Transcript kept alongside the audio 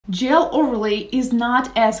Gel overlay is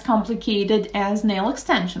not as complicated as nail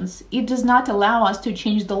extensions. It does not allow us to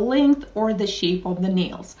change the length or the shape of the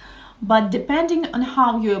nails. But depending on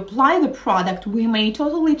how you apply the product, we may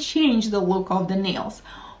totally change the look of the nails.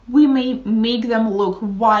 We may make them look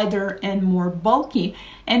wider and more bulky,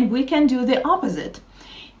 and we can do the opposite.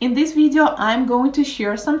 In this video, I'm going to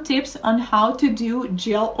share some tips on how to do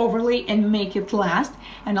gel overlay and make it last,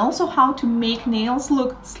 and also how to make nails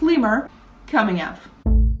look slimmer coming up.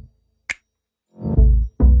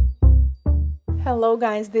 Hello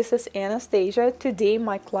guys, this is Anastasia. Today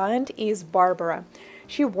my client is Barbara.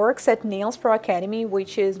 She works at Nails Pro Academy,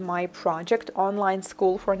 which is my project online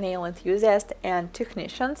school for nail enthusiasts and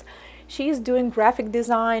technicians. She is doing graphic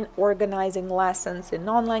design, organizing lessons in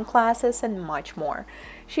online classes, and much more.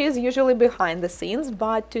 She is usually behind the scenes,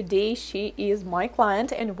 but today she is my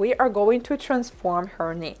client and we are going to transform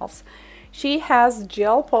her nails. She has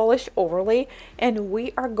gel polish overlay and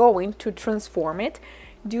we are going to transform it,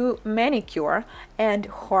 do manicure and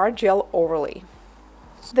hard gel overlay.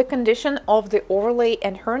 The condition of the overlay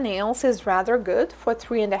and her nails is rather good for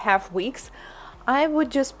 3.5 weeks. I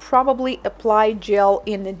would just probably apply gel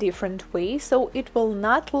in a different way so it will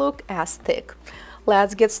not look as thick.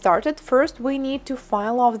 Let's get started. First we need to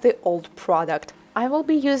file off the old product. I will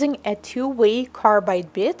be using a two-way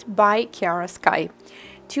carbide bit by Cara Sky.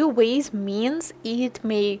 Two ways means it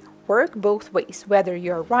may work both ways, whether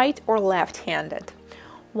you're right or left-handed.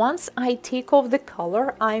 Once I take off the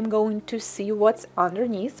color, I'm going to see what's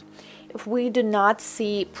underneath. If we do not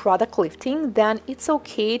see product lifting, then it's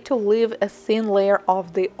okay to leave a thin layer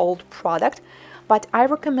of the old product, but I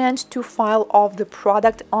recommend to file off the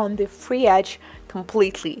product on the free edge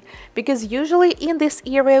completely, because usually in this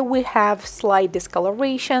area we have slight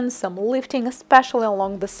discoloration, some lifting, especially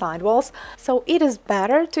along the sidewalls, so it is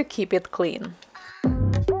better to keep it clean.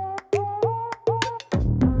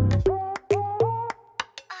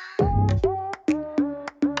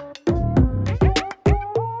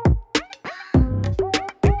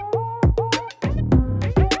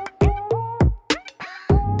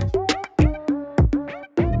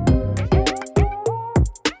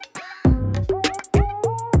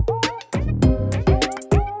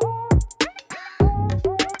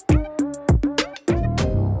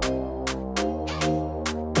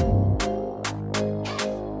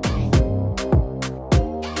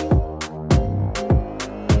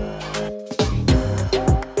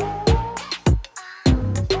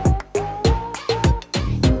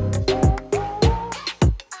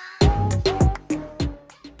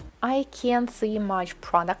 I can't see much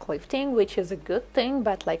product lifting, which is a good thing,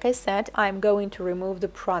 but like I said, I'm going to remove the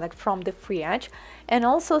product from the free edge. And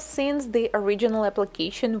also, since the original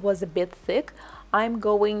application was a bit thick, I'm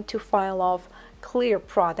going to file off clear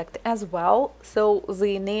product as well, so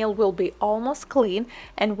the nail will be almost clean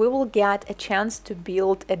and we will get a chance to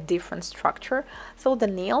build a different structure, so the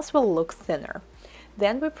nails will look thinner.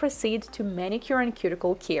 Then we proceed to manicure and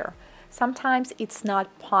cuticle care. Sometimes it's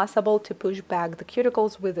not possible to push back the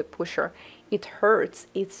cuticles with a pusher. It hurts,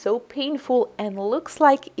 it's so painful and looks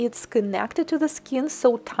like it's connected to the skin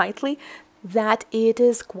so tightly that it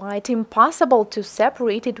is quite impossible to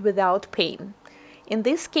separate it without pain. In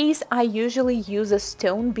this case, I usually use a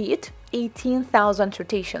stone bit, 18,000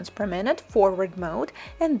 rotations per minute, forward mode,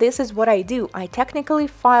 and this is what I do. I technically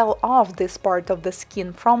file off this part of the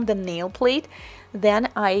skin from the nail plate. Then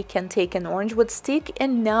I can take an orange wood stick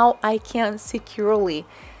and now I can securely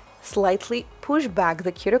slightly push back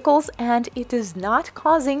the cuticles and it is not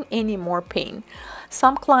causing any more pain.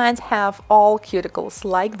 Some clients have all cuticles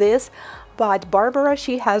like this, but Barbara,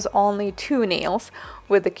 she has only 2 nails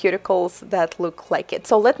with the cuticles that look like it.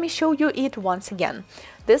 So let me show you it once again.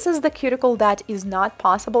 This is the cuticle that is not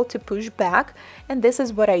possible to push back, and this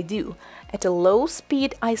is what I do. At a low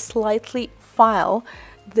speed, I slightly file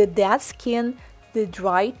the dead skin, the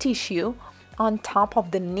dry tissue on top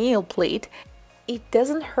of the nail plate. It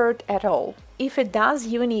doesn't hurt at all. If it does,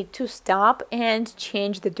 you need to stop and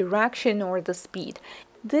change the direction or the speed.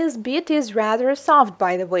 This bit is rather soft,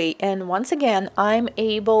 by the way, and once again I'm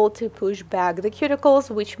able to push back the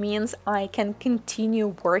cuticles, which means I can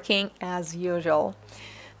continue working as usual.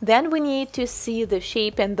 Then we need to see the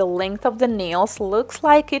shape and the length of the nails. Looks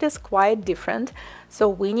like it is quite different, so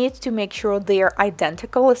we need to make sure they are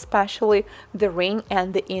identical, especially the ring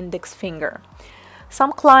and the index finger.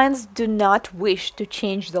 Some clients do not wish to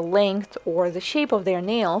change the length or the shape of their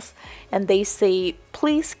nails, and they say,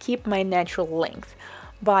 please keep my natural length.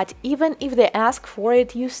 But even if they ask for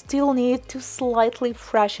it, you still need to slightly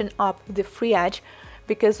freshen up the free edge,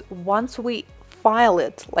 because once we file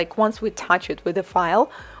it, once we touch it with the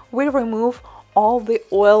file, we remove all the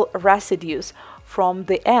oil residues from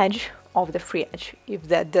the edge of the free edge, if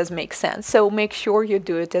that does make sense. So make sure you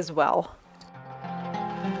do it as well.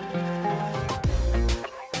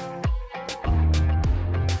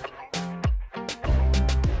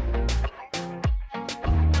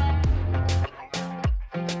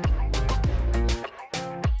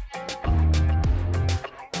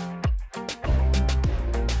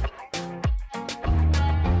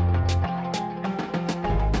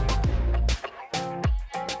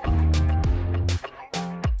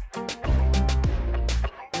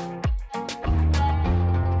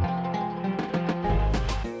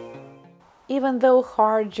 Even though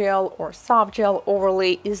hard gel or soft gel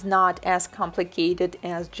overlay is not as complicated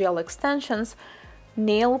as gel extensions,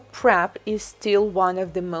 nail prep is still one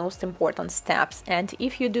of the most important steps, and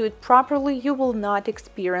if you do it properly, you will not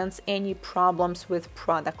experience any problems with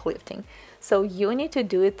product lifting. So you need to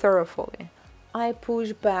do it thoroughly. I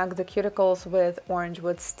push back the cuticles with orange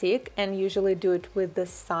wood stick and usually do it with the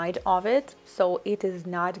side of it, so it is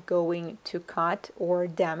not going to cut or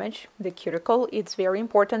damage the cuticle. It's very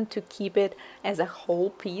important to keep it as a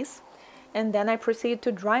whole piece. And then I proceed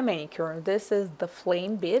to dry manicure. This is the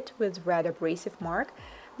flame bit with red abrasive mark.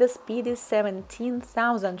 The speed is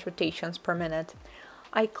 17,000 rotations per minute.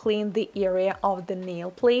 I clean the area of the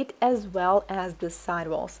nail plate as well as the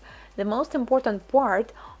sidewalls. The most important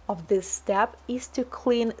part of this step is to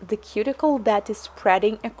clean the cuticle that is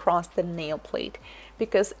spreading across the nail plate,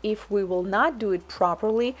 because if we will not do it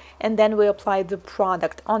properly and then we apply the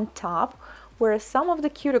product on top where some of the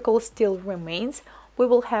cuticle still remains, we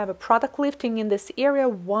will have a product lifting in this area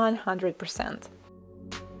 100%.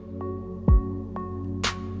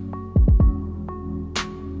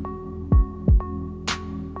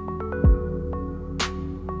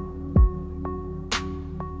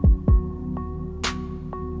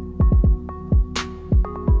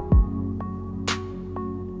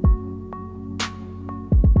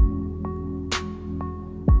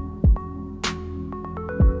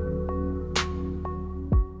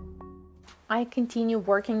 I continue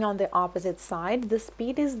working on the opposite side. The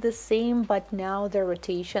speed is the same, but now the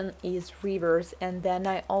rotation is reverse, and then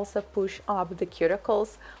I also push up the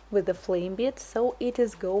cuticles with the flame bit, so it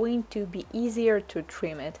is going to be easier to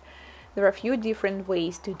trim it. There are a few different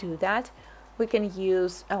ways to do that. We can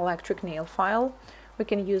use electric nail file, we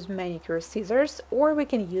can use manicure scissors, or we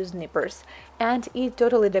can use nippers, and it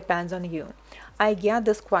totally depends on you. I get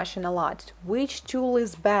this question a lot. Which tool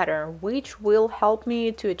is better? Which will help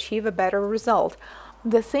me to achieve a better result?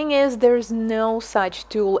 The thing is, there's no such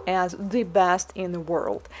tool as the best in the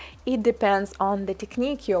world. It depends on the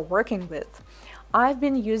technique you're working with. I've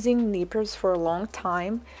been using nippers for a long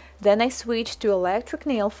time, then I switched to electric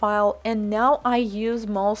nail file, and now I use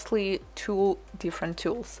mostly two different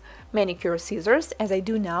tools: manicure scissors, as I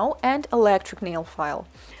do now, and electric nail file.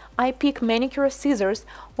 I pick manicure scissors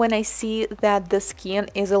when I see that the skin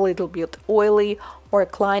is a little bit oily or a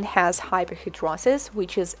client has hyperhidrosis,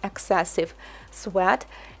 which is excessive sweat,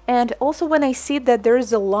 and also when I see that there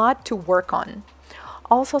is a lot to work on.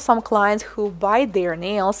 Also, some clients who bite their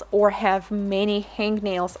nails or have many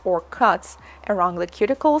hangnails or cuts around the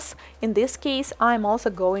cuticles, in this case I'm also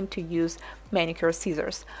going to use manicure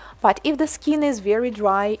scissors. But if the skin is very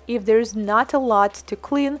dry, if there's not a lot to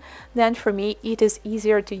clean, then for me it is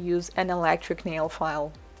easier to use an electric nail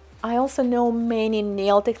file. I also know many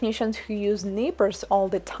nail technicians who use nippers all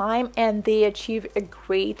the time and they achieve a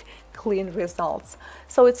great clean results.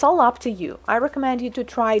 So it's all up to you. I recommend you to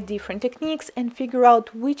try different techniques and figure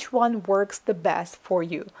out which one works the best for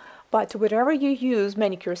you. But whatever you use,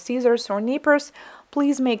 manicure scissors or nippers,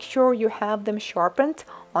 please make sure you have them sharpened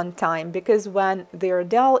on time, because when they're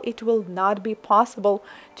dull, it will not be possible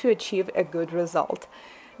to achieve a good result.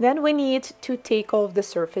 Then we need to take off the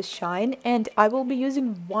surface shine, and I will be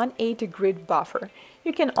using 180 grit buffer.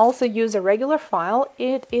 You can also use a regular file,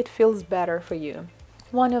 it feels better for you.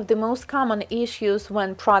 One of the most common issues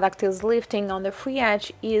when product is lifting on the free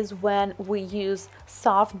edge is when we use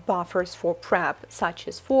soft buffers for prep, such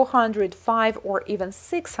as 400, 5 or even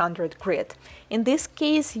 600 grit. In this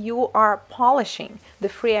case, you are polishing the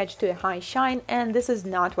free edge to a high shine, and this is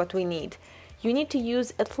not what we need. You need to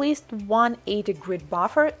use at least 180 grit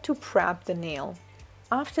buffer to prep the nail.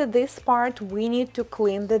 After this part, we need to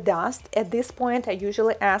clean the dust. At this point, I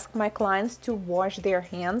usually ask my clients to wash their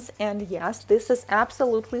hands, and yes, this is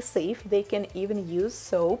absolutely safe. They can even use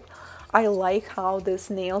soap. I like how these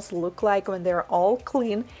nails look like when they're all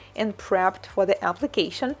clean and prepped for the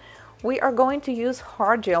application. We are going to use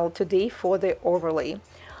hard gel today for the overlay.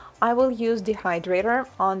 I will use dehydrator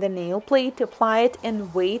on the nail plate to apply it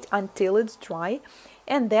and wait until it's dry.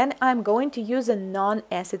 And then I'm going to use a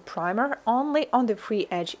non-acid primer only on the free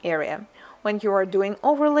edge area. When you are doing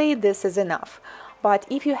overlay, this is enough. But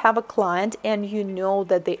if you have a client and you know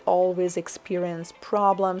that they always experience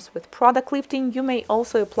problems with product lifting, you may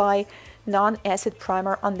also apply non-acid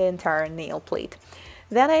primer on the entire nail plate.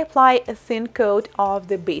 Then I apply a thin coat of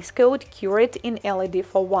the base coat, cure it in LED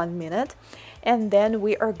for 1 minute, and then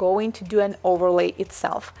we are going to do an overlay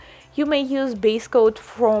itself. You may use base coat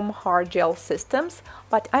from hard gel systems,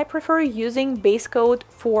 but I prefer using base coat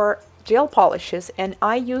for gel polishes, and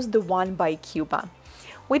I use the one by Cuba.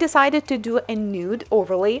 We decided to do a nude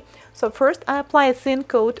overlay, so first I apply a thin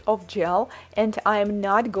coat of gel, and I am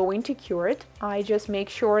not going to cure it. I just make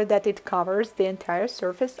sure that it covers the entire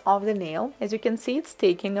surface of the nail. As you can see, it's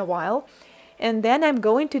taking a while. And then I'm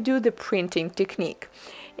going to do the printing technique.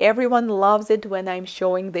 Everyone loves it when I'm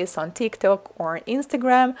showing this on TikTok or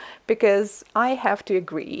Instagram, because I have to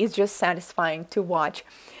agree, it's just satisfying to watch.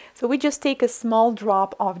 So we just take a small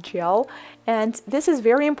drop of gel, and this is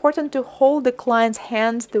very important to hold the client's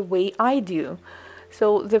hands the way I do.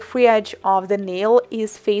 So the free edge of the nail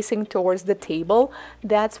is facing towards the table.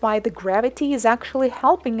 That's why the gravity is actually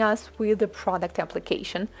helping us with the product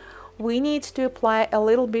application. We need to apply a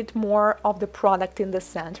little bit more of the product in the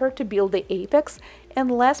center to build the apex,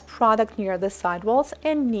 and less product near the sidewalls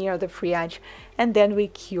and near the free edge. And then we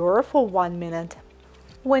cure for 1 minute.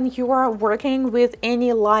 When you are working with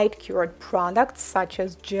any light cured products such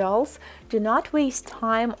as gels, do not waste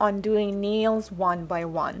time on doing nails one by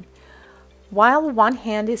one. While one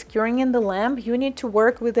hand is curing in the lamp, you need to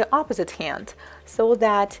work with the opposite hand, so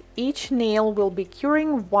that each nail will be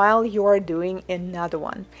curing while you are doing another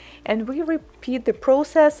one. And we repeat the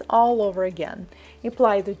process all over again.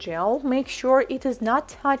 Apply the gel, make sure it is not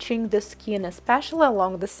touching the skin, especially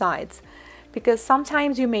along the sides, because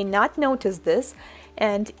sometimes you may not notice this,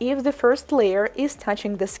 and if the first layer is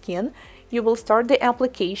touching the skin, you will start the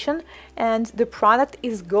application and the product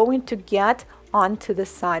is going to get onto the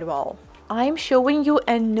sidewall. I'm showing you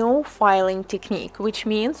a no filing technique, which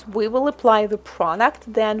means we will apply the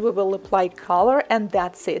product, then we will apply color, and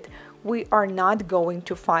that's it. We are not going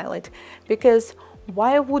to file it, because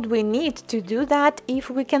why would we need to do that if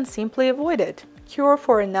we can simply avoid it? Cure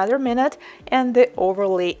for another minute and the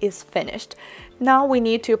overlay is finished. Now we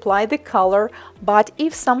need to apply the color, but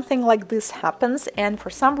if something like this happens, and for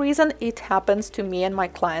some reason it happens to me and my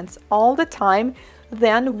clients all the time,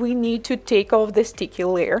 then we need to take off the sticky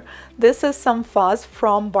layer. This is some fuzz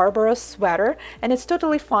from Barbara's sweater, and it's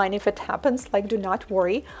totally fine if it happens, like, do not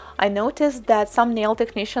worry. I noticed that some nail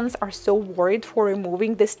technicians are so worried for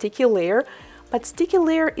removing the sticky layer, but sticky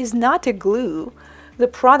layer is not a glue. The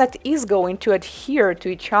product is going to adhere to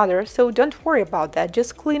each other, so don't worry about that.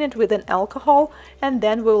 Just clean it with an alcohol and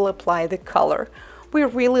then we'll apply the color. We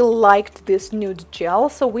really liked this nude gel,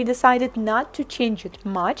 so we decided not to change it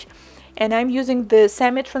much, and I'm using the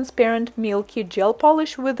semi-transparent milky gel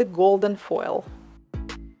polish with the golden foil.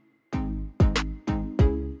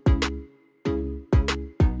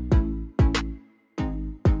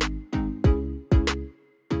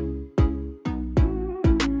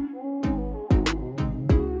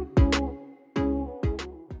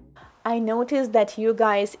 I noticed that you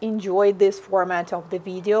guys enjoyed this format of the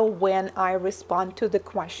video when I respond to the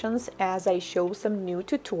questions as I show some new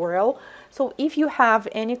tutorial. So if you have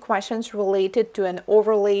any questions related to an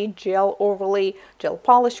overlay, gel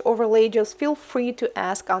polish overlay, just feel free to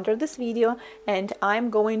ask under this video, and I'm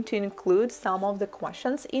going to include some of the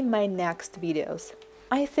questions in my next videos.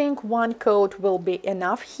 I think one coat will be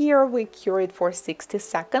enough here. We cure it for 60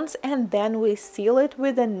 seconds and then we seal it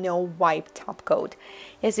with a no wipe top coat.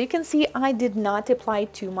 As you can see, I did not apply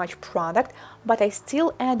too much product, but I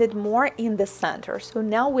still added more in the center. So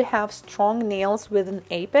now we have strong nails with an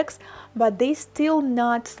apex, but they still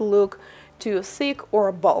not look too thick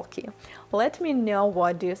or bulky. Let me know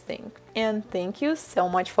what do you think, and thank you so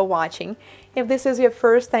much for watching. If this is your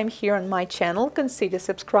first time here on my channel, consider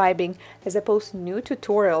subscribing, as I post new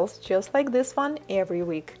tutorials just like this one every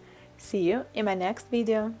week. See you in my next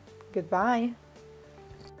video. Goodbye.